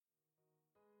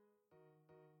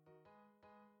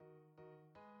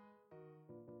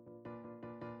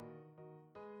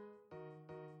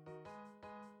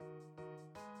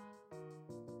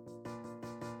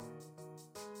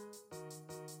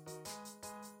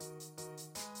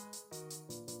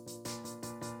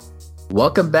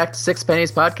Welcome back to Six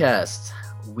Pennies Podcast.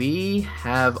 We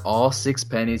have all six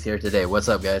pennies here today. What's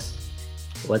up, guys?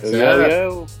 What's up?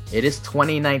 Yo. It is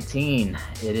 2019.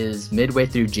 It is midway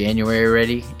through January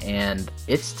already, and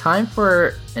it's time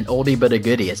for an oldie but a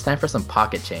goodie. It's time for some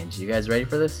pocket change. You guys ready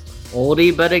for this?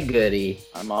 Oldie but a goodie.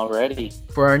 I'm all ready.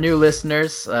 For our new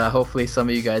listeners, hopefully some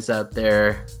of you guys out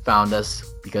there found us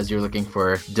because you're looking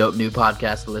for dope new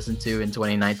podcasts to listen to in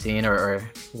 2019 or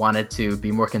wanted to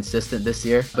be more consistent this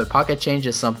year. But Pocket Change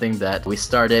is something that we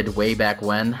started way back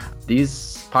when.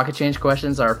 These Pocket Change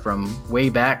questions are from way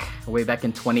back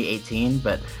in 2018,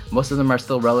 but most of them are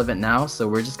still relevant now. So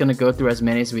we're just going to go through as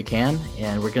many as we can,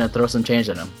 and we're going to throw some change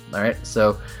in them. All right,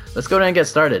 so let's go ahead and get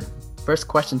started. First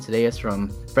question today is from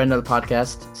friend of the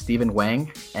podcast, Stephen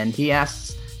Wang, and he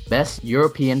asks, best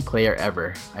European player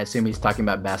ever. I assume he's talking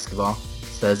about basketball.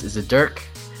 Says, is it Dirk?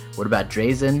 What about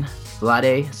Drazen,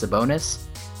 Vlade, Sabonis?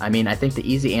 I mean, I think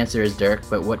the easy answer is Dirk,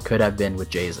 but what could have been with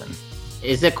Drazen?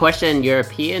 Is the question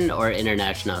European or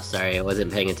international? Sorry, I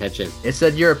wasn't paying attention. It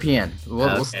said European. We'll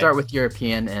Okay. start with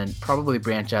European and probably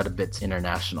branch out a bit to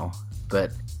international.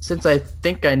 But since I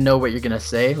think I know what you're going to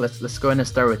say, let's go ahead and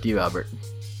start with you, Albert.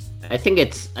 I think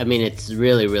it's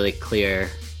really, really clear.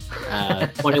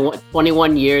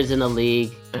 21 years in the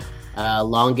league,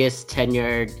 longest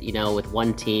tenure, with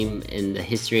one team in the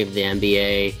history of the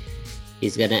NBA.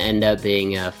 He's going to end up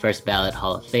being a first ballot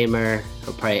Hall of Famer.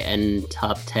 He'll probably end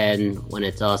top 10 when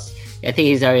it's all. I think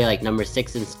he's already like number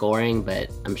 6 in scoring, but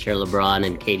I'm sure LeBron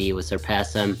and KD will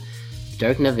surpass him.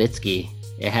 Dirk Nowitzki,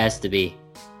 it has to be.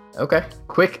 Okay.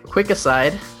 Quick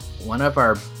aside, one of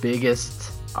our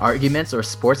biggest arguments or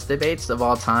sports debates of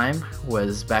all time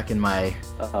was back in my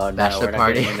bachelor we're not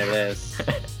party. getting into this.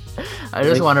 I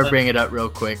just want to bring it up real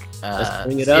quick. Let's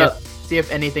bring it up. See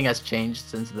if anything has changed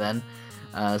since then.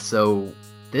 So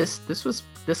this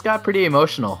got pretty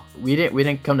emotional. We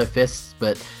didn't come to fists,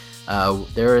 but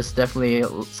there was definitely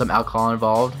some alcohol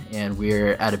involved, and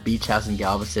we're at a beach house in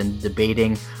Galveston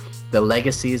debating the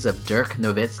legacies of Dirk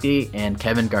Nowitzki and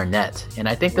Kevin Garnett. And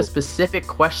I think the specific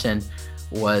question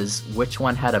was which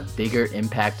one had a bigger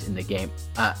impact in the game.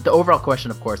 The overall question,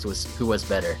 of course, was who was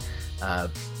better.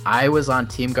 I was on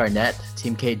Team Garnett,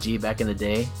 Team KG back in the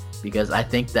day, because I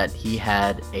think that he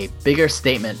had a bigger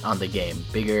statement on the game,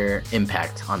 bigger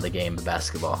impact on the game of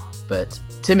basketball. But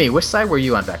Timmy, which side were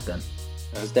you on back then?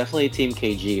 I was definitely Team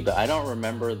KG, but I don't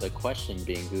remember the question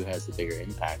being who has the bigger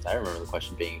impact. I remember the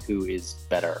question being who is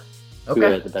better. Okay.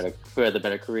 Who had the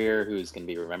better career, who's going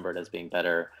to be remembered as being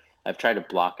better. I've tried to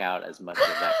block out as much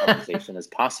of that conversation as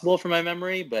possible from my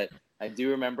memory, but I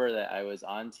do remember that I was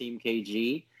on Team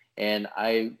KG, and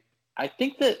I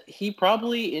think that he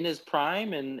probably in his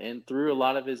prime and through a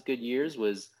lot of his good years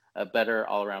was a better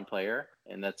all-around player,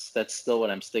 and that's still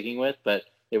what I'm sticking with. But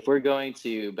if we're going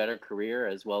to better career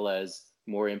as well as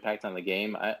more impact on the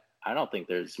game, I don't think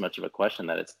there's much of a question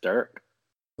that it's Dirk.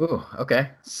 Ooh, okay.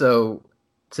 So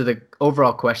to the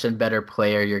overall question, better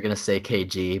player, you're going to say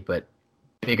KG, but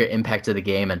bigger impact to the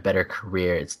game and better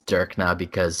career, it's Dirk now,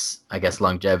 because I guess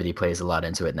longevity plays a lot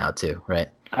into it now too, right?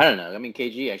 I don't know. I mean,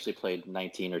 KG actually played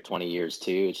 19 or 20 years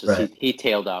too. It's just Right. he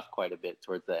tailed off quite a bit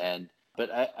towards the end.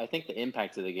 But I think the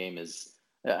impact of the game is,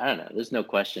 I don't know. There's no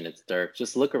question it's Dirk.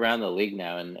 Just look around the league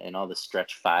now and all the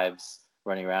stretch fives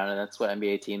running around, and that's what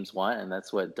NBA teams want, and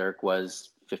that's what Dirk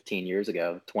was 15 years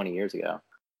ago, 20 years ago.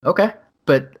 Okay.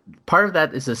 But part of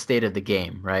that is the state of the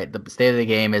game, right? The state of the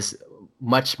game is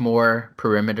much more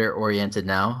perimeter oriented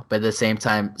now, but at the same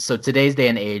time, so today's day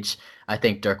and age, I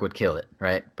think Dirk would kill it,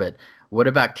 right? But what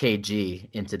about KG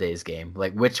in today's game?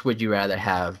 Like, which would you rather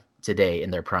have today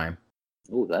in their prime?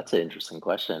 Oh, that's an interesting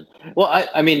question. Well,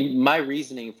 I mean, my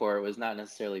reasoning for it was not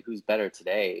necessarily who's better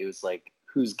today. It was like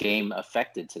whose game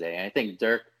affected today. And I think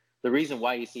Dirk, the reason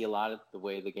why you see a lot of the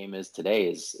way the game is today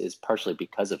is partially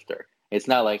because of Dirk. It's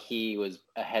not like he was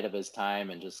ahead of his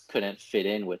time and just couldn't fit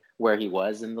in with where he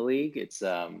was in the league. It's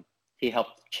he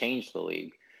helped change the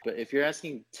league. But if you're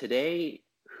asking today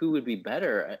who would be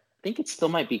better, I think it still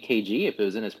might be KG if it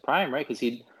was in his prime, right? Because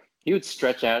he would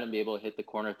stretch out and be able to hit the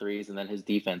corner threes, and then his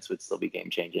defense would still be game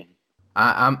changing.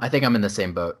 I think I'm in the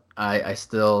same boat. I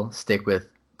still stick with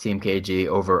Team KG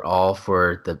overall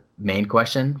for the main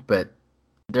question, but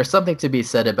there's something to be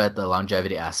said about the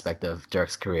longevity aspect of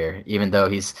Dirk's career, even though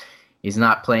he's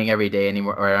not playing every day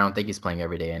anymore, or I don't think he's playing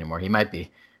every day anymore. He might be,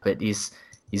 but he's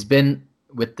been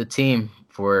with the team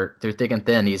through thick and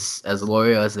thin. He's as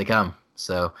loyal as they come.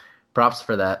 So props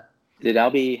for that. Did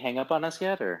Albie hang up on us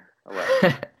yet, or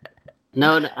what?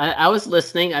 No, I was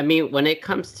listening. I mean, when it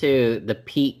comes to the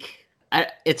peak,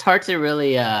 it's hard to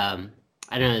really, I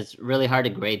don't know, it's really hard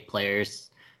to grade players.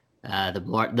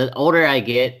 The older I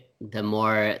get, the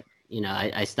more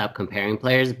I stopped comparing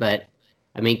players. But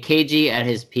I mean, KG at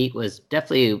his peak was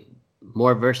definitely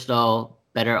more versatile,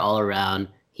 better all around.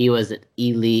 He was an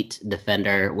elite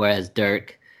defender, whereas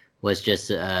Dirk was just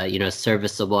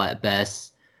serviceable at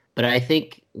best. But I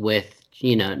think with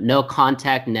no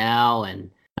contact now and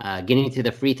getting to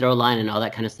the free throw line and all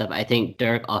that kind of stuff, I think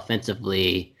Dirk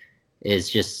offensively is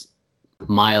just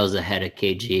miles ahead of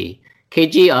KG.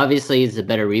 KG obviously is a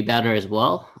better rebounder as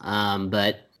well,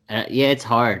 but it's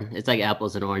hard. It's like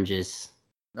apples and oranges.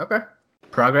 Okay.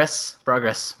 Progress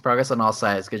on all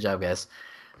sides. Good job, guys.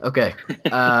 Okay.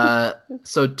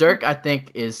 So Dirk, I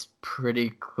think, is pretty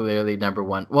clearly number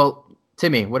one. Well,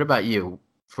 Timmy, what about you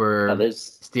for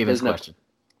Steven's question?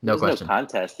 No question. No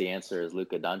contest. The answer is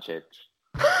Luka Doncic.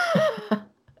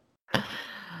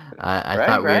 I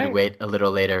thought we'd wait a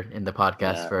little later in the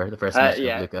podcast for the first mention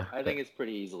of Luka. I think it's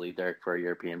pretty easily Dirk for a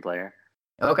European player.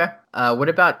 Okay. What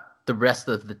about the rest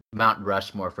of the Mount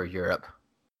Rushmore for Europe?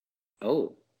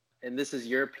 Oh, and this is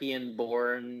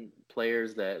European-born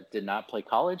players that did not play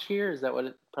college here? Is that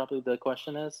what probably the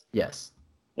question is? Yes.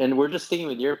 And we're just sticking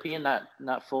with European,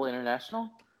 not full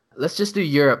international? Let's just do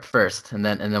Europe first, and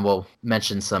then we'll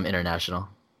mention some international.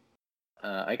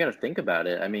 I got to think about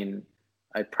it. I mean,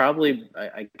 I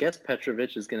guess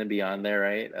Petrovic is going to be on there,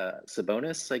 right?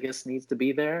 Sabonis, I guess, needs to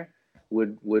be there.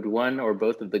 Would one or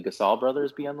both of the Gasol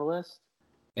brothers be on the list?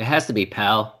 It has to be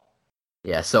Powell.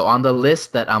 Yeah, so on the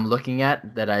list that I'm looking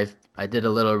at, that I did a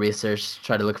little research,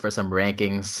 try to look for some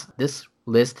rankings. This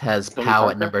list has Powell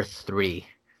at number 3.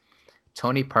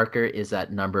 Tony Parker is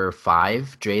at number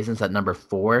 5. Drazen's at number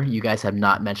 4. You guys have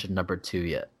not mentioned number 2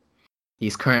 yet.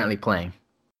 He's currently playing.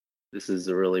 This is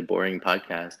a really boring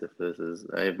podcast.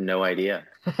 I have no idea.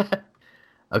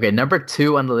 Okay, number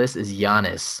 2 on the list is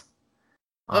Giannis.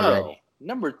 Already. Oh,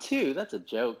 number 2? That's a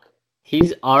joke.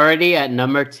 He's already at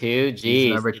number 2. Jeez.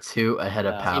 He's number 2 ahead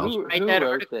of Powell. Who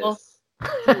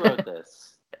wrote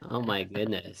this? Oh my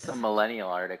goodness. It's a millennial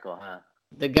article, huh?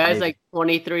 The guy's like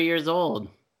 23 years old.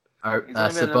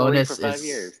 Sabonis for 5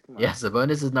 years.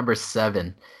 Sabonis is number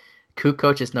 7.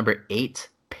 Kukoc is number 8.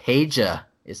 Peja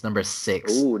is number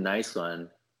 6. Ooh, nice one.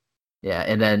 Yeah,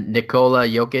 and then Nikola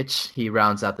Jokic, he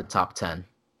rounds out the top 10.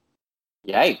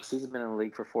 Yikes, he's been in the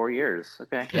league for 4 years.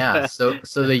 Okay. Yeah, so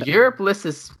the Europe list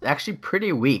is actually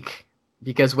pretty weak,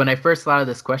 because when I first thought of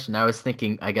this question, I was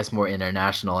thinking, I guess, more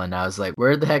international, and I was like,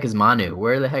 where the heck is Manu?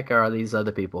 Where the heck are all these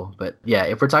other people? But yeah,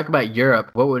 if we're talking about Europe,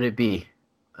 what would it be?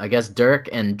 I guess Dirk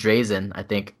and Drazen, I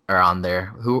think, are on there.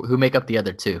 Who make up the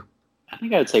other 2? I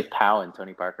think I would say Powell and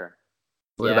Tony Parker.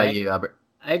 What about you, Albert?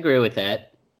 I agree with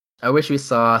that. I wish we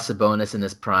saw Sabonis in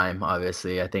his prime,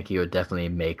 obviously. I think he would definitely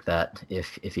make that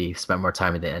if he spent more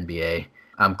time in the NBA.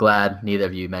 I'm glad neither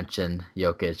of you mentioned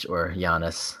Jokic or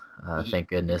Giannis. Thank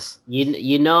goodness.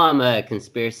 You know I'm a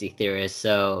conspiracy theorist,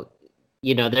 so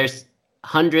there's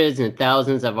hundreds and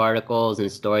thousands of articles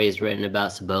and stories written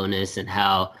about Sabonis and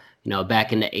how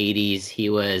back in the 80s he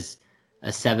was a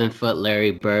 7-foot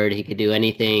Larry Bird. He could do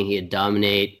anything. He'd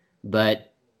dominate.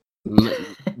 But you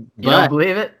don't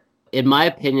believe it? In my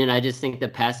opinion, I just think the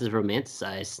past is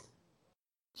romanticized.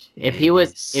 Jeez. If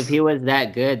he was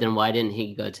that good, then why didn't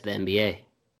he go to the NBA?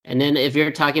 And then if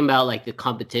you're talking about like the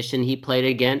competition he played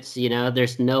against,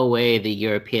 there's no way the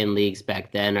European leagues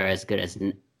back then are as good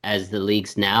as the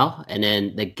leagues now. And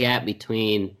then the gap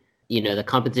between the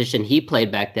competition he played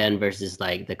back then versus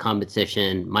like the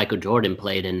competition Michael Jordan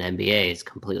played in the NBA is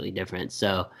completely different.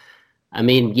 So, I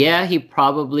mean, yeah,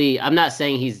 I'm not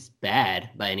saying he's bad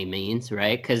by any means,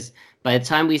 right? Because by the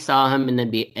time we saw him in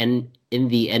the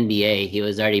NBA, he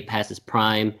was already past his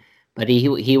prime, but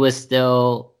he was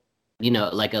still,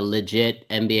 like a legit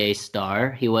NBA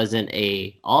star. He wasn't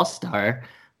a all-star,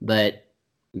 but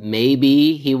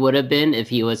maybe he would have been if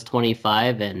he was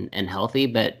 25 and healthy,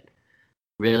 but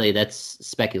really that's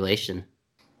speculation.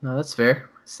 No, that's fair.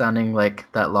 Sounding like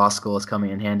that law school is coming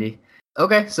in handy.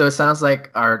 Okay, so it sounds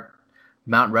like our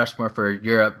Mount Rushmore for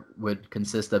Europe would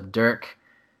consist of Dirk,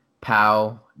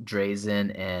 Powell,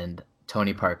 Drazen, and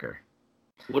Tony Parker.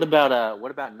 What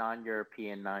about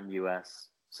non-European, non-US?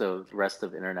 So the rest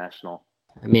of international.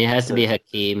 I mean, it has to be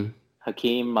Hakeem.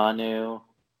 Hakeem, Manu.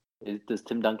 Does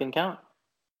Tim Duncan count?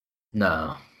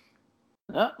 No.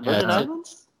 No, Virgin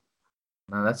Islands?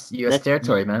 No, that's U.S.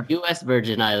 territory, man. U.S.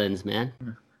 Virgin Islands, man.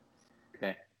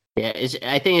 Okay. Yeah,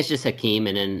 I think it's just Hakeem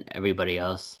and then everybody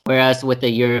else. Whereas with the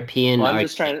European, I'm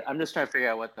just trying to figure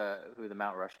out who the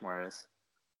Mount Rushmore is.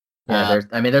 Yeah,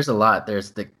 there's a lot.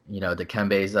 There's the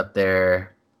Kembe's up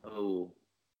there. Oh,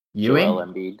 Ewing, Joel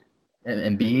Embiid.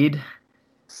 Embiid.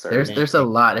 There's a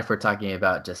lot if we're talking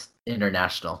about just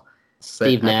international.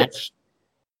 Steve Nash.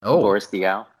 Oh, Boris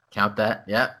Diaw. Count that.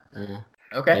 Yeah.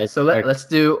 Okay, so let's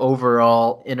do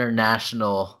overall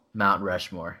international Mount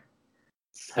Rushmore.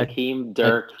 Hakeem,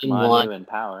 Dirk, Manu, and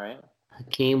Pau, right?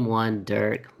 Hakeem 1,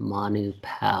 Dirk, Manu,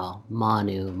 Pau.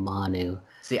 Manu.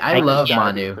 See, I love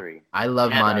Manu.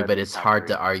 Manu, but it's hard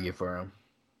to argue for him.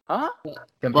 Huh?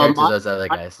 Compared to those other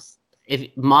guys.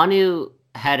 If Manu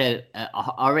had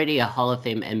already a Hall of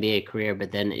Fame NBA career,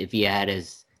 but then if he had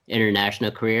his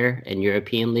international career in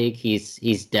European League,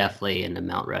 he's definitely in the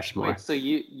Mount Rushmore. Wait, so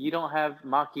you don't have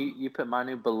Mock? You put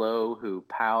Manu below who?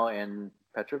 Pau and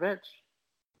Petrovic?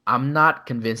 I'm not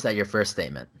convinced at your first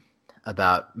statement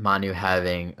about Manu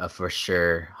having a for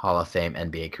sure Hall of Fame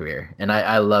NBA career. And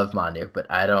I love Manu, but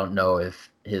I don't know if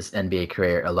his NBA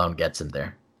career alone gets him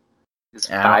there. It's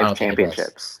 5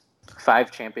 championships.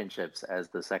 5 championships as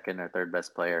the second or third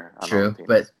best player on True,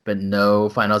 but no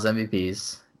finals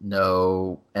MVPs,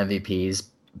 no MVPs,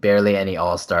 barely any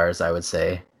All-Stars, I would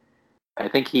say. I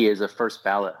think he is a first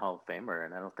ballot Hall of Famer,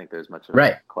 and I don't think there's much of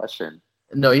a question.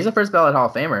 No, he's a first ballot Hall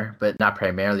of Famer, but not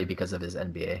primarily because of his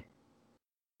NBA.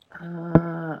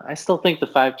 I still think the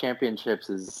 5 championships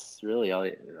is really all.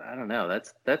 I don't know.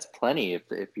 That's plenty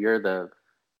if you're the,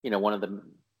 one of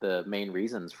the main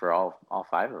reasons for all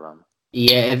 5 of them.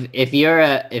 Yeah, if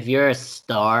you're a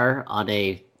star on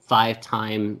a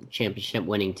 5-time championship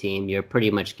winning team, you're pretty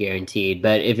much guaranteed.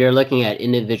 But if you're looking at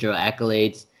individual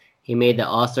accolades, he made the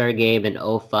All-Star game in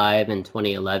 2005 and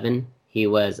 2011. He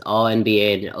was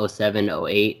All-NBA in 2007,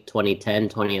 2008, 2010,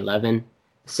 2011.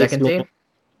 Second team?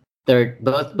 Third,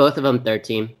 both of them third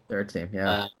team. Third team,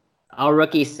 yeah.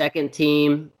 All-Rookie second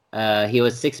team. He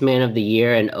was 6th Man of the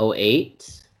Year in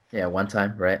 2008. Yeah, one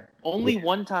time, right? Only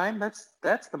one time?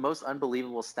 That's the most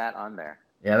unbelievable stat on there.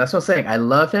 Yeah, that's what I'm saying. I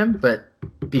love him, but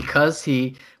because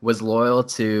he was loyal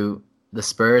to the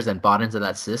Spurs and bought into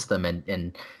that system,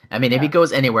 and I mean, if he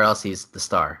goes anywhere else, he's the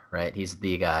star, right? He's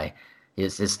the guy.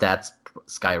 His stats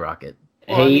skyrocket.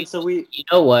 Well, hey, you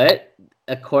know what?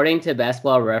 According to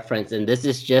Basketball Reference, and this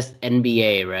is just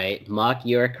NBA, right? Mock,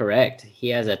 you're correct. He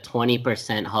has a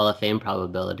 20% Hall of Fame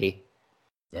probability.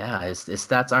 Yeah, his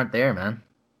stats aren't there, man.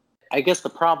 I guess the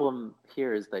problem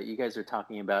here is that you guys are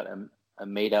talking about a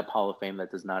made-up Hall of Fame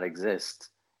that does not exist,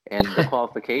 and the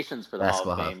qualifications for the Hall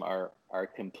of Fame are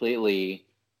completely.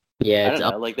 Yeah, I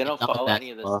don't know. Like they don't follow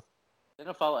any of this. They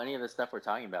don't follow any of the stuff we're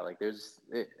talking about. Like there's.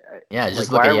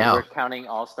 Just look at Yao. We're counting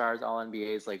All Stars, All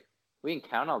NBAs. Like we can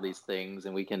count all these things,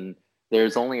 and we can.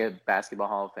 There's only a Basketball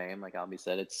Hall of Fame, like Albie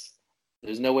said.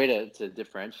 There's no way to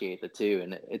differentiate the two,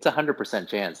 and it's 100%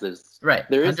 chance. There is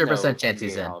 100% chance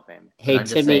he's in. Hall of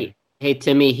Fame. Hey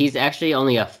Timmy, he's actually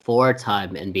only a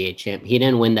 4-time NBA champ. He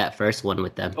didn't win that first one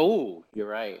with them. Oh, you're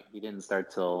right. He didn't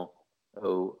start till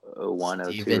 01,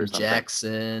 02 Steven or something.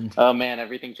 Jackson. Oh man,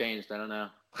 everything changed. I don't know.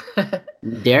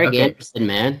 Derek Anderson,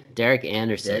 man. Derek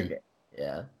Anderson.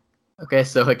 Yeah. Okay,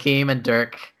 so Hakeem and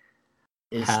Dirk.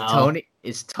 Is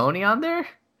Tony on there?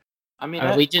 I mean,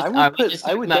 I would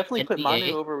definitely put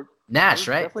Manu over Nash,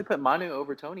 right? Definitely put Manu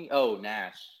over Tony. Oh,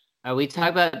 Nash. Are we talking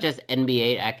about just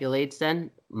NBA accolades then?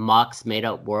 Mock's made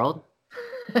up world?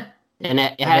 And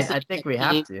I think we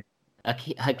have to.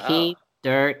 Hakeem,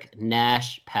 Dirk,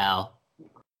 Nash, Pau.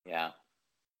 Yeah.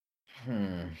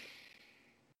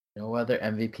 No other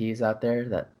MVPs out there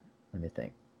let me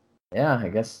think. Yeah, I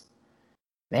guess.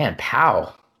 Man,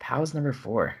 Pau. Pau's number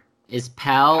 4.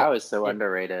 Pau is so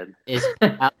underrated.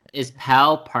 Is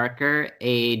Pau Parker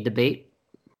a debate?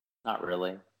 Not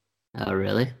really. Oh,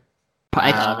 really?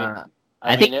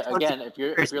 I mean, again, if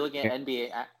you're looking at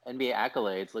NBA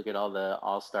accolades, look at all the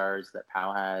All Stars that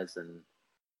Pau has and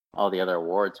all the other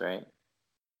awards, right?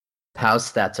 Pau's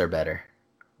stats are better.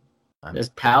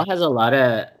 Pau has a lot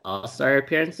of All Star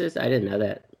appearances? I didn't know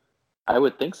that. I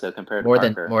would think so compared to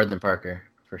Parker. More than Parker,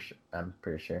 for sure. I'm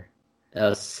pretty sure.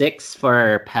 6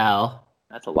 for Pau.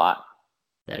 That's a lot.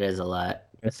 That is a lot.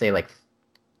 I'm gonna say like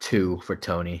 2 for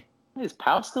Tony. Is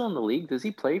Pau still in the league? Does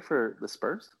he play for the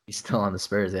Spurs? He's still on the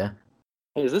Spurs, yeah.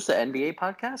 Hey, is this an NBA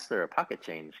podcast or a pocket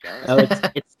change, guys? Oh,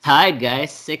 it's tied,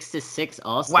 guys. 6-6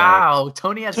 All Stars. Wow,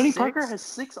 Tony Parker has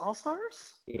 6 All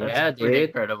Stars? Yeah, dude.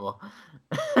 Incredible.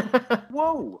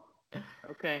 Whoa.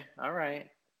 Okay, all right.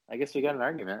 I guess we got an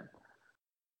argument.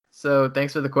 So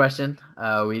thanks for the question.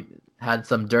 We had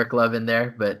some Dirk love in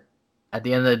there, but at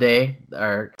the end of the day,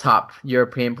 our top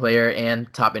European player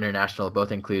and top international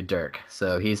both include Dirk.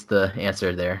 So he's the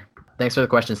answer there. Thanks for the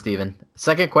question, Steven.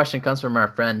 Second question comes from our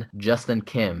friend Justin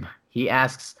Kim. He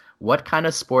asks, what kind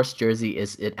of sports jersey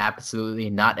is it absolutely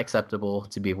not acceptable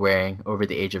to be wearing over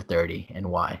the age of 30 and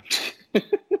why?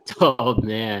 Oh,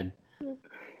 man.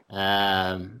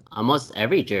 Almost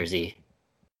every jersey,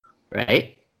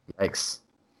 right? Yikes.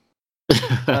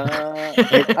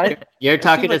 You're it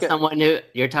talking to seems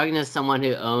like someone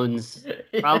who owns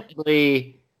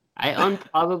probably. I own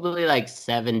probably like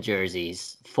 7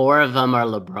 jerseys. 4 of them are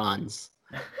LeBron's.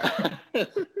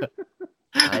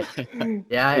 I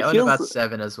It own feels about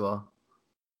 7 as well.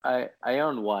 I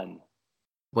own one.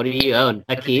 What do you own?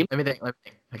 Hakeem? Let me think.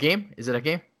 Hakeem? Is it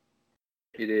Hakeem?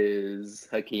 It is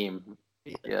Hakeem.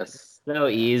 Yes. So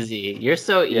easy. You're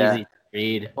so Yeah. easy to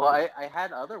read. Well, I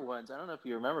had other ones. I don't know if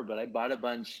you remember, but I bought a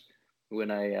bunch when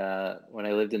I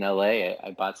lived in LA.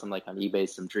 I bought some like on eBay,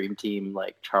 some Dream Team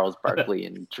like Charles Barkley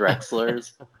and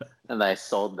Drexlers, and I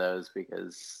sold those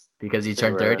because you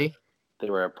turned 30? They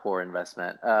were a poor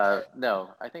investment. No,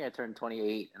 I think I turned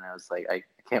 28, and I was like, I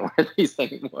can't wear these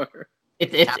anymore.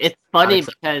 It's funny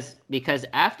because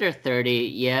after 30,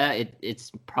 yeah,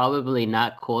 it's probably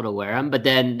not cool to wear them. But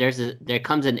then there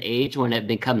comes an age when it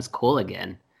becomes cool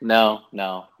again. No,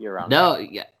 you're wrong. No,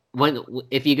 yeah.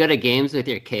 If you go to games with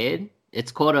your kid,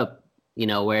 it's cool to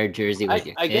wear a jersey with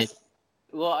your kid.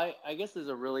 I guess there's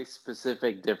a really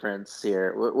specific difference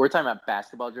here. We're talking about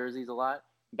basketball jerseys a lot.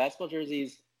 Basketball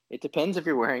jerseys, it depends if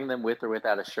you're wearing them with or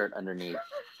without a shirt underneath.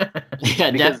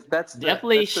 Yeah,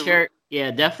 definitely shirt. Yeah,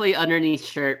 definitely underneath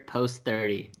shirt post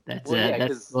 30. That's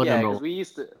because we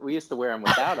used to wear them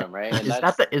without them, right? And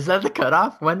is that the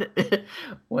cutoff? When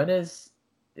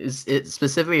is it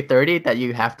specifically 30 that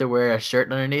you have to wear a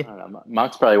shirt underneath? I don't know.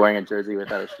 Monk's probably wearing a jersey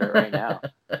without a shirt right now.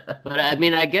 But I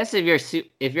mean, I guess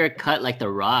if you're cut like The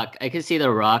Rock, I could see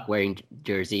The Rock wearing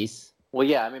jerseys. Well,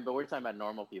 yeah, I mean, but we're talking about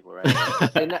normal people, right?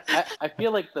 And I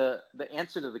feel like the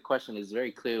answer to the question is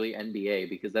very clearly NBA,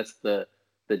 because that's the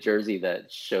jersey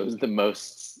that shows the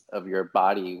most of your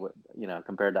body,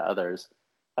 compared to others.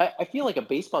 I feel like a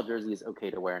baseball jersey is okay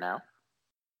to wear now.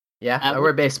 Yeah, I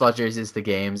wear baseball jerseys to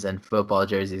games and football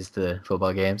jerseys to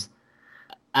football games.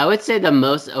 I would say the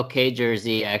most okay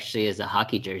jersey actually is a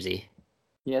hockey jersey.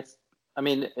 Yes. I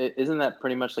mean, isn't that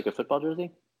pretty much like a football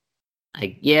jersey?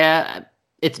 Yeah,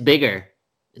 it's bigger.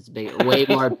 It's bigger, way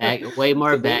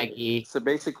more baggy. So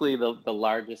basically, the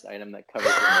largest item that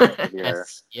covers most of your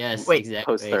exactly.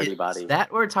 post 30 body. Is that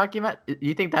what we're talking about?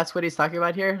 You think that's what he's talking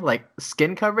about here? Like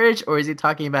skin coverage, or is he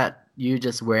talking about you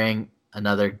just wearing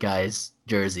another guy's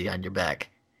jersey on your back?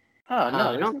 Oh no,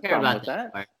 I don't care about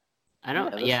that part. I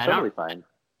don't. Yeah, totally fine.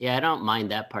 Yeah, I don't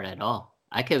mind that part at all.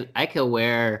 I could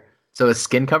wear. So it's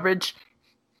skin coverage.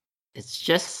 It's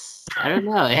just. I don't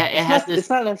know. It's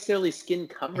not necessarily skin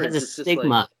coverage. It has a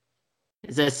stigma.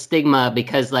 It's a stigma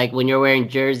because, like, when you're wearing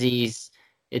jerseys,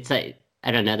 it's like, I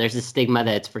don't know. There's a stigma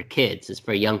that it's for kids. It's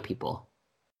for young people.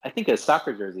 I think a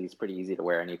soccer jersey is pretty easy to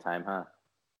wear anytime, huh?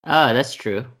 Oh, that's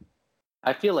true.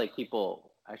 I feel like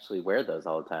people actually wear those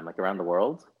all the time, like around the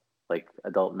world, like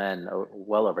adult men,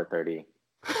 well over 30.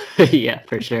 Yeah,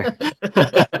 for sure.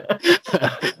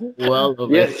 Well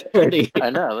over 30.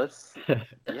 I know.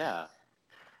 Yeah.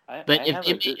 But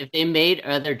if they made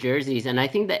other jerseys, and I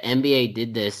think the NBA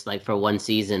did this like for one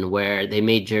season where they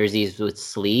made jerseys with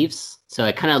sleeves, so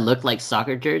it kind of looked like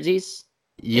soccer jerseys.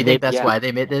 You think that's why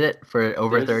they did it for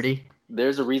over 30?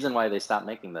 There's a reason why they stopped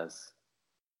making this.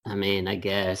 I mean, I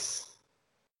guess.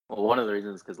 Well, one of the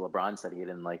reasons is because LeBron said he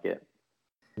didn't like it.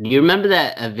 You remember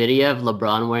a video of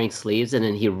LeBron wearing sleeves and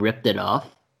then he ripped it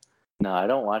off? No, I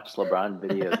don't watch LeBron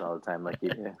videos all the time like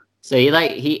you do. So he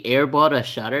airballed a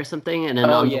shot or something, and then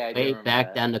on the way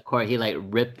back down the court, he like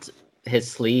ripped his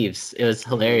sleeves. It was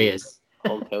hilarious.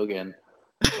 Hulk Hogan.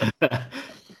 All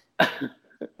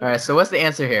right, so what's the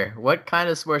answer here? What kind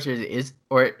of sports jersey is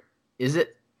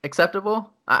it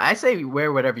acceptable? I say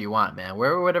wear whatever you want, man.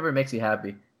 Wear whatever makes you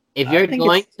happy. If you're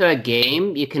going to a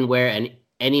game, you can wear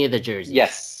any of the jerseys.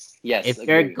 Yes. If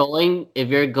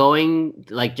you're going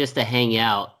like just to hang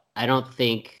out, I don't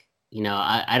think.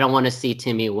 I don't want to see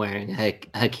Timmy wearing a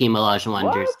Hakeem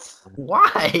Olajuwon jersey.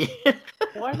 Why?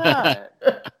 Why not?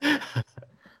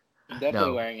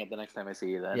 Definitely wearing it the next time I see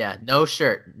you then. Yeah, no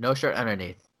shirt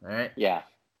underneath. All right? Yeah,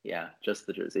 just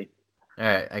the jersey. All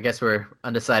right, I guess we're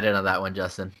undecided on that one,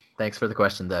 Justin. Thanks for the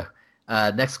question, though.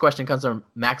 Next question comes from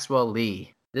Maxwell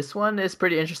Lee. This one is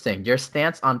pretty interesting. Your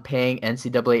stance on paying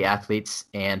NCAA athletes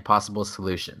and possible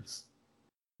solutions.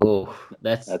 Oh,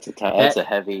 that's a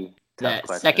heavy...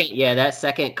 That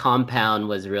second compound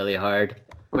was really hard.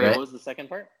 Wait, What was the second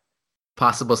part?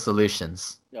 Possible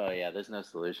solutions. Oh yeah, there's no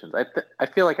solutions. I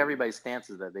feel like everybody's stance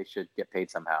is that they should get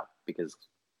paid somehow because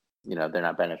they're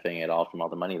not benefiting at all from all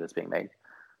the money that's being made.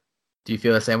 Do you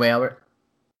feel the same way, Albert?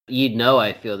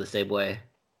 I feel the same way.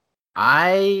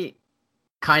 I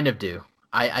kind of do.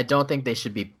 I don't think they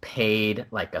should be paid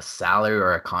like a salary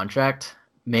or a contract.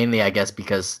 Mainly, I guess,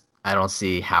 because I don't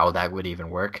see how that would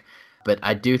even work. But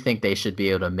I do think they should be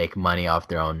able to make money off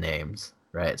their own names,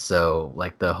 right? So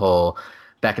like the whole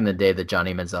back in the day, the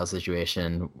Johnny Manziel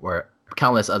situation, where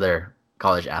countless other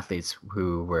college athletes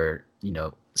who were,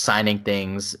 signing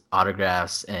things,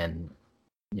 autographs, and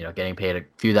getting paid a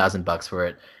few $1,000s for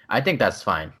it. I think that's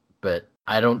fine, but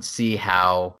I don't see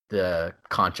how the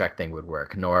contract thing would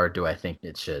work, nor do I think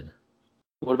it should.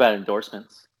 What about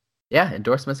endorsements? Yeah,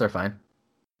 endorsements are fine.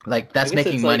 Like that's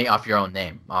making money like, off your own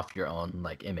name, off your own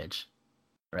like image,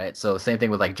 right? So same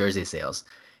thing with like jersey sales.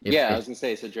 I was gonna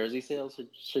say, so jersey sales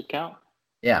should count.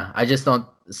 Yeah, I just don't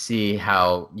see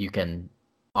how you can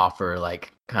offer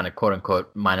like kind of quote unquote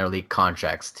minor league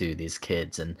contracts to these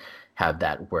kids and have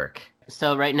that work.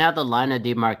 So right now the line of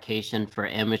demarcation for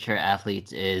amateur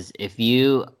athletes is if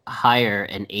you hire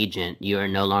an agent, you are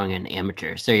no longer an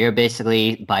amateur. So you're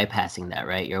basically bypassing that,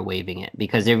 right? You're waiving it.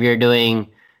 Because if you're doing,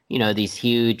 these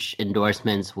huge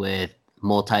endorsements with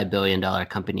multi-billion-dollar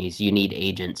companies, you need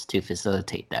agents to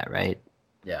facilitate that, right?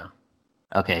 Yeah.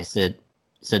 Okay, so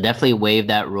definitely waive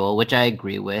that rule, which I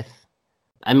agree with.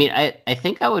 I mean, I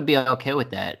think I would be okay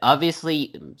with that.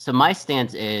 Obviously, so my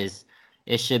stance is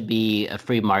it should be a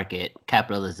free market,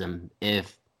 capitalism.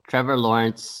 If Trevor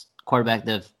Lawrence, quarterback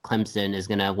of Clemson, is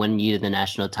going to win you the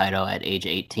national title at age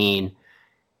 18,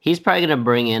 he's probably going to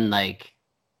bring in like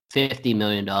 $50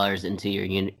 million into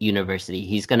your university.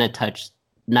 He's going to touch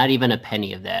not even a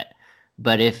penny of that.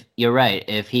 But if you're right,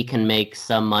 if he can make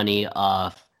some money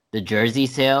off the jersey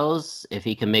sales, if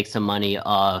he can make some money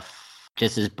off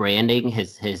just his branding,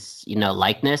 his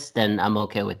likeness, then I'm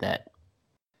okay with that.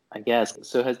 I guess.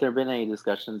 So has there been any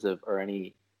discussions or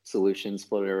any solutions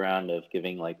floated around of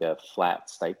giving like a flat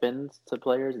stipend to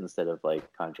players instead of like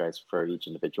contracts for each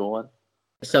individual one?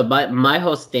 So my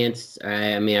whole stance,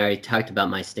 I already talked about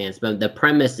my stance, but the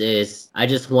premise is I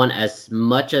just want as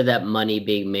much of that money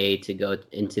being made to go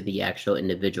into the actual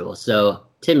individual. So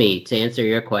Timmy, to answer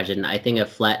your question, I think a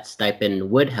flat stipend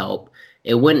would help.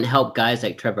 It wouldn't help guys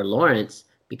like Trevor Lawrence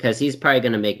because he's probably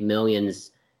going to make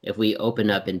millions if we open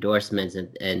up endorsements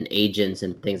and agents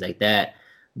and things like that.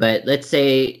 But let's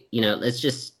say, let's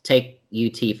just take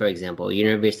UT, for example,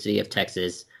 University of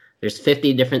Texas. There's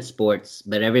 50 different sports,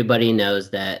 but everybody knows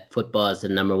that football is the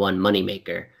number one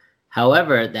moneymaker.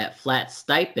 However, that flat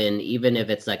stipend, even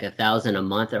if it's like $1,000 a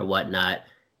month or whatnot,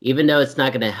 even though it's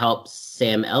not going to help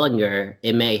Sam Ehlinger,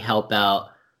 it may help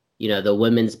out, the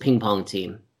women's ping pong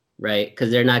team, right? Because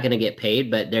they're not going to get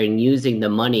paid, but they're using the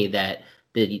money that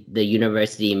the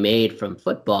university made from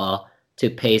football to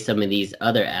pay some of these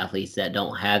other athletes that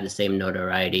don't have the same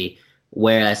notoriety.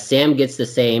 Whereas Sam gets the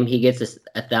same, he gets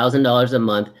 $1,000 a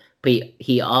month, but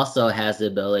he also has the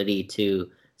ability to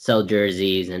sell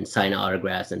jerseys and sign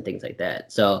autographs and things like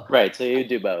that. So right, so you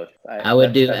do both. I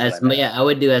would do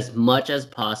as much as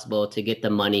possible to get the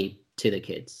money to the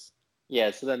kids. Yeah,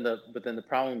 so then the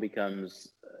problem becomes,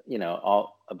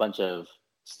 a bunch of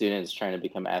students trying to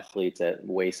become athletes at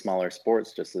way smaller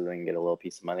sports just so they can get a little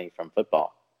piece of money from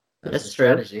football. That's a true.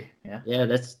 Strategy. Yeah,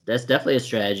 that's definitely a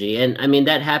strategy. And I mean,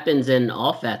 that happens in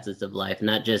all facets of life,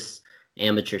 not just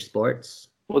amateur sports.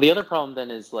 Well, the other problem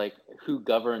then is like who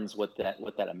governs what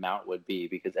that amount would be,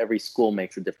 because every school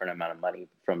makes a different amount of money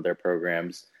from their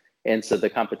programs. And so the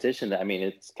competition,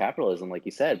 it's capitalism, like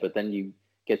you said, but then you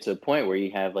get to a point where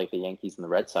you have like the Yankees and the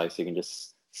Red Sox, you can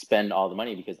just spend all the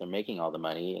money because they're making all the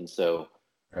money. And so,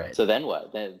 right. So then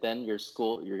what? Then your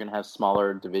school, you're going to have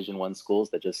smaller Division I schools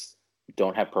that just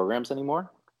don't have programs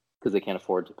anymore because they can't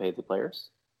afford to pay the players.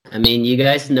 I mean, you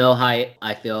guys know how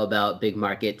I feel about big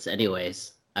markets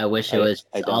anyways. I wish it was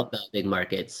all about big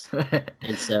markets.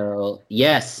 And so,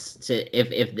 yes,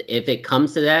 if it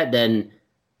comes to that, then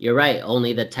you're right.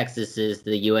 Only the Texases,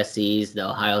 the USCs, the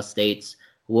Ohio States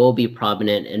will be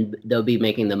prominent and they'll be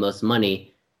making the most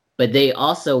money. But they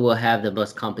also will have the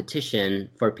most competition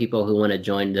for people who want to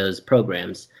join those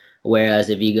programs. Whereas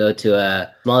if you go to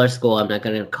a smaller school, I'm not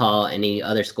going to call any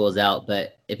other schools out,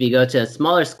 but if you go to a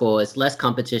smaller school, it's less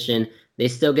competition. They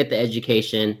still get the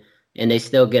education and they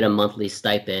still get a monthly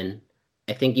stipend.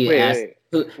 I think you asked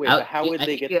how would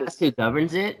they get this? Who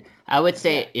governs it? I would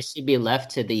say it should be left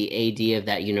to the AD of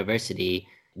that university.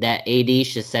 That AD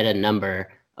should set a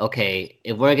number. Okay,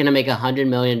 if we're going to make $100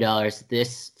 million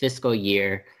this fiscal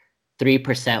year,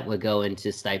 3% would go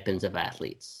into stipends of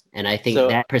athletes. And I think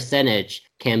that percentage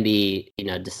can be,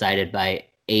 decided by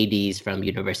ADs from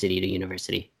university to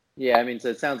university. Yeah, so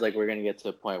it sounds like we're going to get to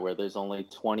a point where there's only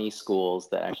 20 schools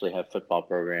that actually have football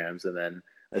programs and then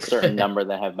a certain number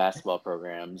that have basketball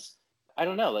programs. I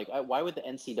don't know. Why would the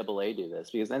NCAA do this?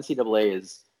 Because NCAA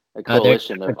is a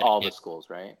coalition of all the schools,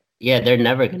 right? Yeah, they're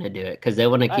never going to do it because they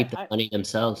want to keep the money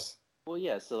themselves. Well,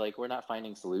 yeah. So like, we're not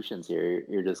finding solutions here.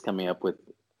 You're just coming up with.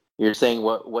 You're saying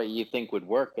what you think would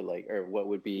work, but like, or what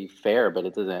would be fair, but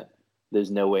it doesn't. There's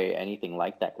no way anything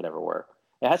like that could ever work.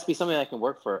 It has to be something that can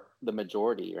work for the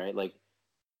majority, right? Like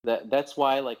that's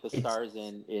why like the stars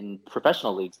in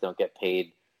professional leagues don't get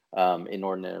paid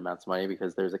inordinate amounts of money,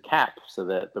 because there's a cap so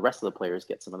that the rest of the players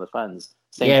get some of the funds.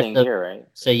 Same thing here, right?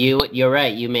 So you're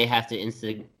right. You may have to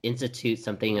institute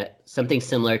something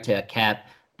similar to a cap,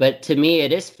 but to me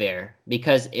it is fair,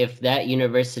 because if that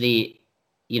university,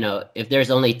 if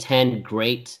there's only 10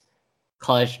 great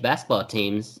college basketball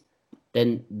teams,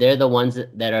 then they're the ones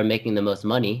that are making the most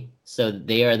money. So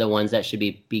they are the ones that should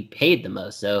be paid the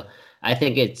most. So I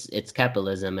think it's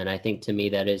capitalism, and I think to me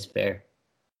that is fair.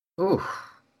 Ooh,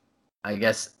 I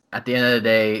guess at the end of the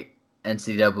day,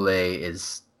 NCAA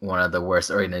is one of the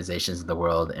worst organizations in the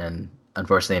world, and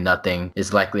unfortunately nothing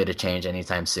is likely to change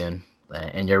anytime soon.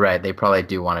 And you're right, they probably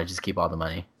do want to just keep all the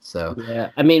money. So yeah,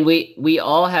 I mean, we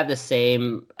all have the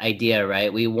same idea,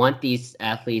 right? We want these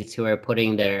athletes who are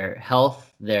putting their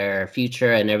health, their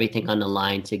future, and everything on the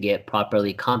line to get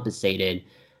properly compensated.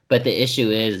 But the issue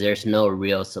is there's no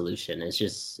real solution.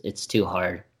 It's too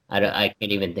hard. I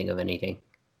can't even think of anything.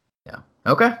 Yeah.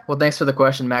 Okay. Well, thanks for the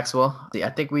question, Maxwell.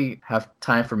 I think we have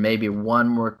time for maybe one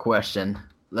more question.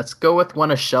 Let's go with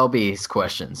one of Shelby's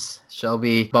questions.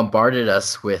 Shelby bombarded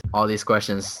us with all these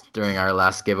questions during our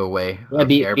last giveaway.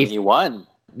 You won.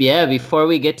 Yeah, before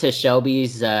we get to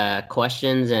Shelby's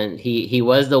questions, and he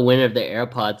was the winner of the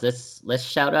AirPods, let's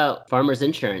shout out Farmers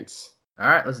Insurance. All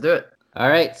right, let's do it. All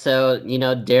right, so,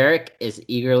 Derek is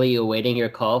eagerly awaiting your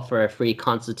call for a free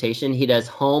consultation. He does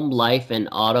home, life, and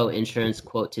auto insurance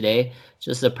quote today.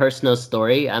 Just a personal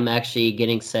story. I'm actually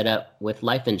getting set up with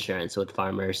life insurance with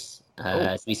Farmers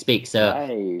as we speak. So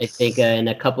nice. I think in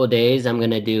a couple of days, I'm going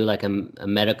to do like a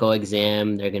medical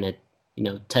exam. They're going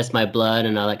to, test my blood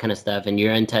and all that kind of stuff, and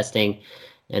urine testing,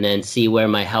 and then see where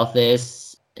my health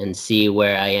is and see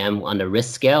where I am on the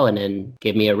risk scale, and then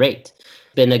give me a rate.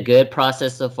 Been a good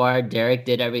process so far. Derek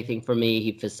did everything for me.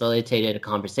 He facilitated a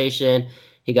conversation.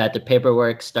 He got the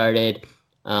paperwork started.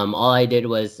 All I did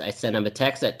was I sent him a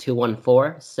text at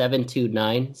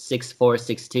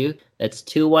 214-729-6462. That's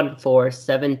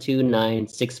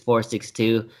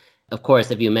 214-729-6462. Of course,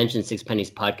 if you mention Six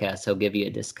Pennies Podcast, he'll give you a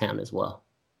discount as well.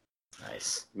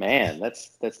 Nice. Man,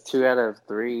 that's 2 out of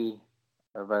 3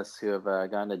 of us who have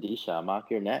gone to Disha.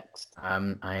 Mock, you're next. I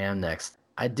am next.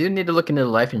 I do need to look into the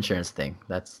life insurance thing.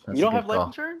 That's you don't have life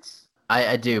insurance?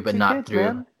 I do, but not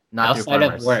through outside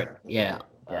Farmers. Of work. Yeah,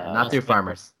 not through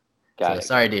Farmers. Got it.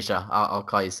 Sorry, Disha. I'll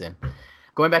call you soon.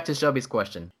 Going back to Shelby's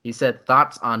question, he said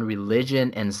thoughts on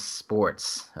religion and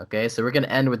sports. Okay, so we're going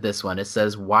to end with this one. It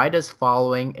says, why does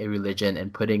following a religion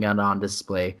and putting it on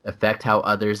display affect how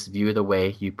others view the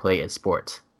way you play a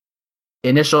sport?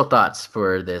 Initial thoughts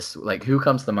for this, like who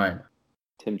comes to mind?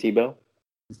 Tim Tebow.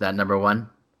 Is that number one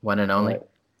and only?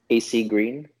 AC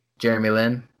Green. Jeremy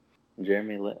Lin.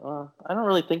 Well, I don't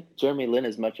really think Jeremy Lin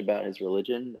is much about his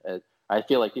religion. I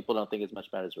feel like people don't think as much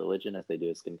about his religion as they do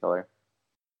his skin color.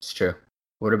 It's true.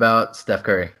 What about Steph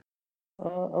Curry?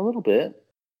 A little bit.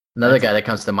 Another guy that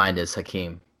comes to mind is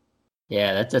Hakeem.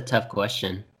 Yeah, that's a tough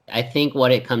question. I think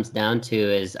what it comes down to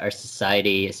is our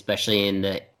society, especially in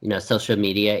the social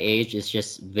media age, is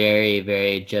just very,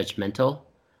 very judgmental,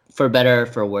 for better or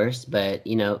for worse. But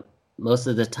most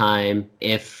of the time,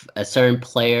 if a certain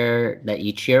player that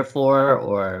you cheer for,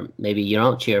 or maybe you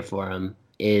don't cheer for him,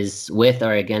 is with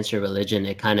or against your religion,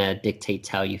 it kind of dictates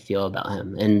how you feel about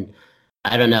him. And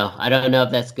I don't know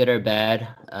if that's good or bad,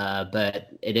 but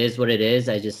it is what it is.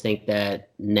 I just think that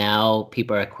now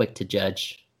people are quick to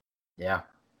judge. Yeah.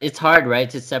 It's hard, right,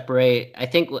 to separate. I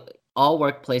think all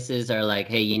workplaces are like,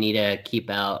 hey, you need to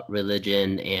keep out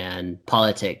religion and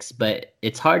politics, but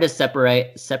it's hard to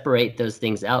separate those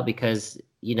things out, because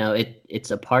it's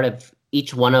a part of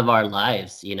each one of our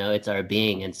lives. It's our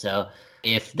being. And so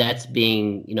if that's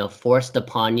being forced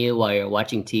upon you while you're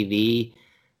watching TV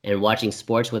and watching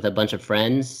sports with a bunch of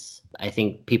friends, I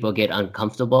think people get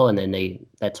uncomfortable, and then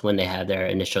that's when they have their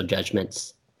initial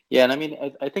judgments. Yeah, and I mean,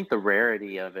 I think the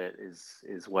rarity of it is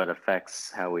what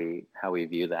affects how we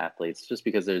view the athletes. Just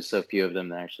because there's so few of them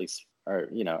that actually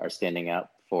are standing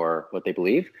up for what they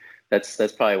believe. That's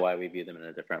probably why we view them in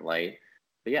a different light.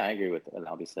 But yeah, I agree with what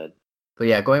Albie said. But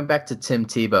yeah, going back to Tim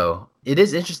Tebow, it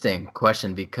is interesting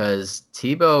question, because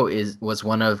Tebow was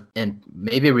one of, and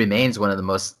maybe remains one of, the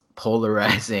most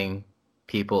polarizing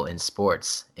people in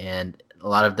sports, and a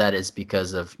lot of that is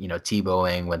because of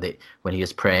Tebowing when he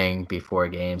was praying before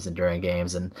games and during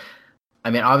games. And I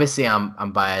mean, obviously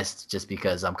I'm biased just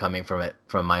because I'm coming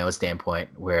from my own standpoint,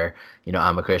 where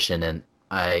I'm a Christian, and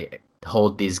I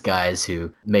hold these guys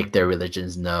who make their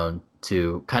religions known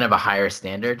to kind of a higher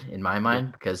standard in my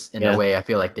mind, because in a way I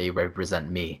feel like they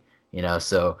represent me,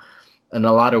 so in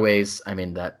a lot of ways, I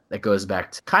mean, that goes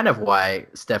back to kind of why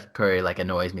Steph Curry like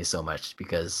annoys me so much,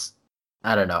 because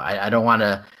I don't know, I don't want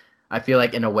to, I feel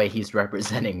like in a way he's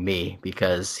representing me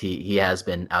because he has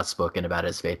been outspoken about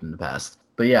his faith in the past.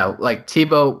 But yeah, like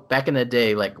Tebow back in the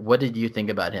day, like what did you think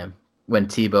about him when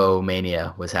Tebow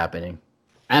mania was happening?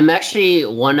 I'm actually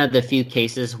one of the few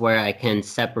cases where I can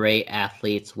separate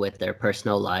athletes with their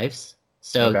personal lives.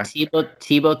 So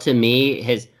Tebow to me,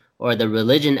 the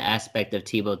religion aspect of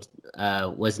Tebow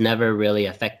was never really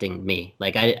affecting me.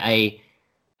 Like I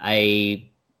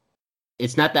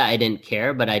it's not that I didn't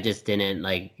care, but I just didn't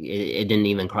like it didn't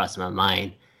even cross my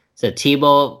mind. So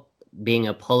Tebow being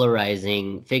a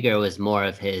polarizing figure was more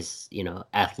of his,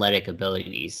 athletic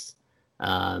abilities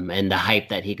and the hype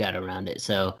that he got around it.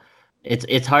 So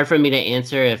it's hard for me to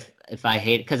answer if I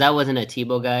hate, because I wasn't a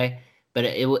Tebow guy, but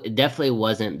it definitely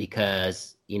wasn't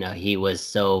because he was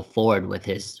so forward with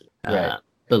his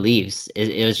beliefs.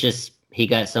 It was just he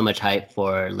got so much hype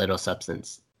for little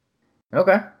substance.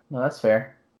 Okay, well that's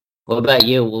fair. What about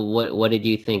you? What did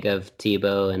you think of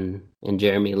Tebow and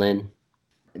Jeremy Lin?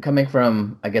 Coming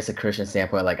from, I guess, a Christian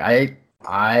standpoint, like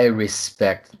I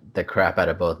respect the crap out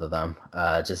of both of them,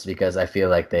 just because I feel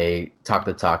like they talk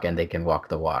the talk and they can walk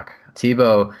the walk.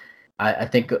 Tebow, I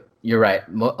think you're right.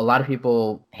 A lot of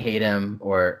people hate him,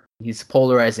 or he's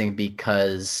polarizing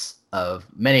because of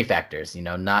many factors.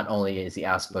 Not only is he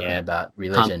outspoken about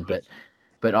religion,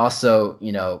 but also,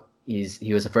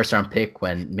 he was a first round pick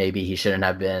when maybe he shouldn't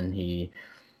have been. He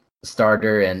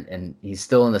starter and he's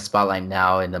still in the spotlight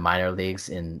now in the minor leagues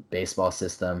in baseball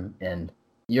system. And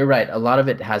you're right, a lot of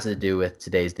it has to do with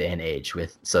today's day and age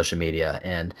with social media.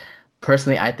 And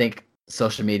personally, I think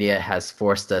social media has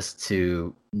forced us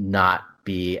to not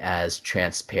be as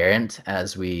transparent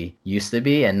as we used to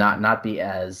be, and not be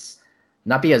as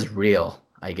real,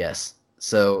 I guess.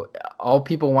 So all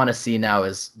people want to see now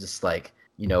is just like,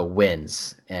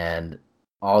 wins and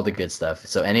all the good stuff.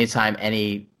 So anytime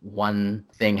any one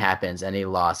thing happens, any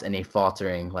loss, any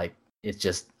faltering, like it's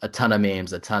just a ton of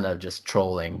memes, a ton of just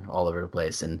trolling all over the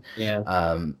place. And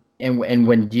and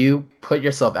when you put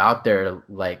yourself out there,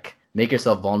 like make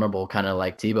yourself vulnerable, kind of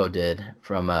like Tebow did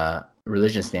from a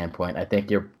religion standpoint, I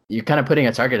think you're kind of putting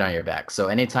a target on your back. So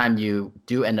anytime you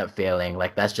do end up failing,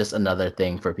 like that's just another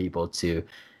thing for people to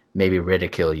maybe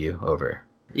ridicule you over.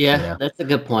 Yeah, that's a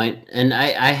good point. And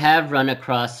I have run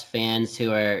across fans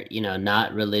who are,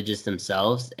 not religious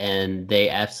themselves, and they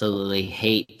absolutely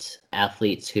hate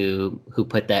athletes who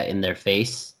put that in their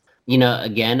face.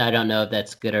 Again, I don't know if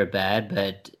that's good or bad,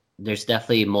 but there's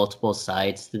definitely multiple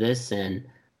sides to this, and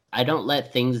I don't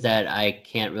let things that I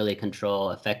can't really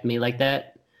control affect me like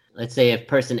that. Let's say if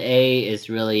person A is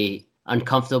really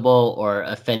uncomfortable or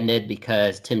offended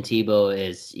because Tim Tebow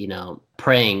is,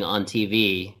 praying on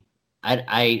TV,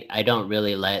 I don't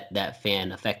really let that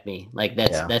fan affect me. Like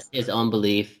that's his own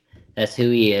belief. That's who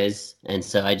he is. And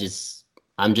so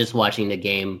I'm just watching the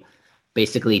game,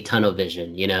 basically tunnel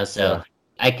vision, so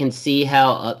I can see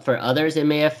how for others it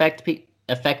may affect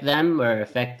them or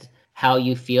affect how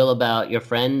you feel about your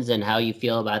friends and how you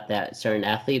feel about that certain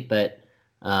athlete. But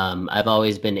I've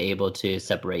always been able to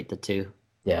separate the two.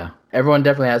 Yeah. Everyone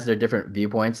definitely has their different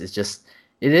viewpoints. It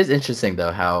is interesting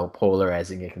though, how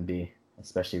polarizing it can be,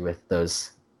 especially with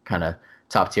those kind of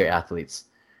top tier athletes.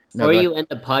 Before you end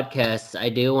the podcast, I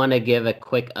do want to give a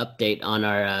quick update on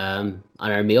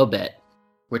our meal bet.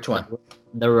 Which one?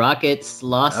 The Rockets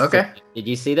lost. Okay. Did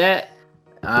you see that?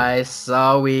 I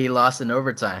saw we lost in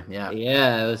overtime. Yeah.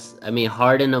 Yeah, it was. I mean,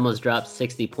 Harden almost dropped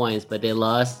 60 points, but they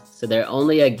lost. So they're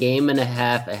only a game and a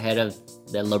half ahead of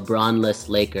the LeBron-less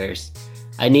Lakers.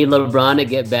 I need LeBron to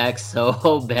get back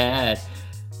so bad.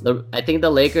 I think the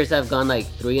Lakers have gone like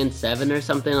 3-7 or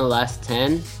something in the last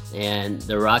 10, and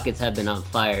the Rockets have been on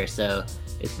fire. So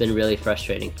it's been really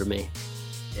frustrating for me.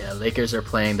 Yeah, Lakers are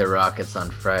playing the Rockets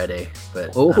on Friday, but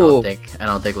I don't think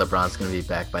LeBron's gonna be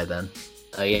back by then.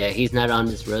 Oh yeah, he's not on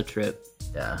this road trip.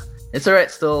 Yeah, it's all right.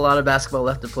 Still a lot of basketball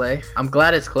left to play. I'm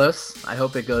glad it's close. I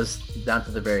hope it goes down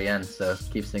to the very end, so it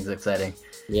keeps things exciting.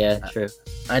 Yeah, true.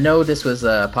 I know this was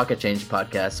a Pocket Change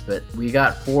podcast, but we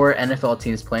got 4 NFL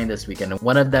teams playing this weekend, and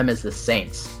one of them is the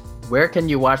Saints. Where can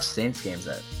you watch Saints games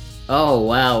at? Oh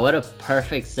wow, what a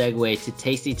perfect segue to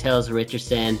Tasty Tales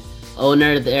Richardson.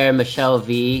 Owner there, Michelle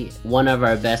V, one of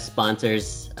our best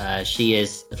sponsors. She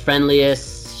is the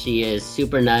friendliest. She is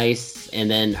super nice, and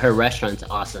then her restaurant's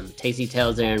awesome. Tasty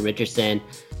Tales there in Richardson.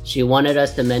 She wanted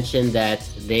us to mention that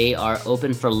they are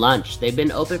open for lunch. They've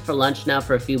been open for lunch now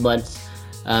for a few months.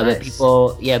 But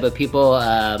people,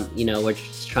 we're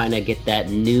just trying to get that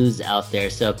news out there.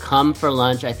 So come for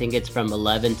lunch. I think it's from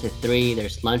 11 to 3.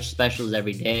 There's lunch specials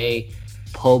every day,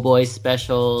 po' boy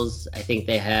specials. I think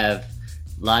they have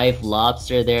live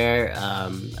lobster there.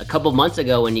 A couple months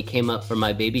ago when you came up for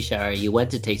my baby shower, you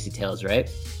went to Tasty Tales, right?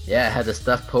 Yeah, I had the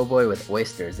stuffed po' boy with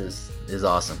oysters. Is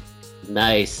awesome.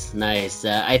 Nice.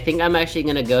 I think I'm actually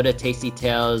going to go to Tasty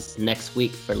Tales next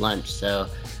week for lunch. So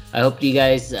I hope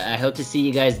to see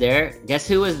you guys there. Guess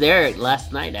who was there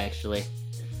last night, actually?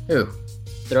 Who?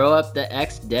 Throw up the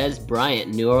ex-Dez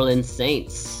Bryant, New Orleans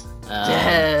Saints.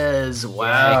 Dez,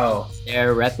 wow.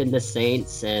 They're repping the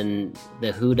Saints and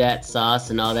the Who Dat sauce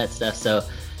and all that stuff. So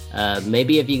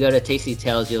maybe if you go to Tasty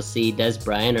Tales, you'll see Dez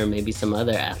Bryant or maybe some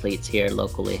other athletes here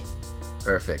locally.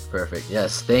 Perfect.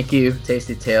 Yes, thank you,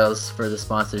 Tasty Tales, for the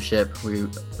sponsorship. We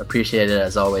appreciate it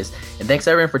as always. And thanks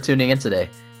everyone for tuning in today.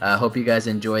 Hope you guys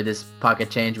enjoyed this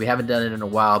Pocket Change. We haven't done it in a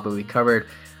while, but we covered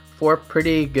 4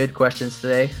 pretty good questions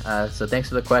today. So thanks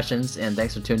for the questions and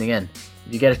thanks for tuning in.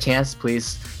 If you get a chance,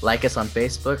 please like us on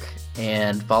Facebook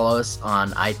and follow us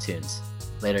on iTunes.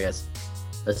 Later, guys.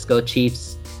 Let's go,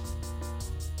 Chiefs.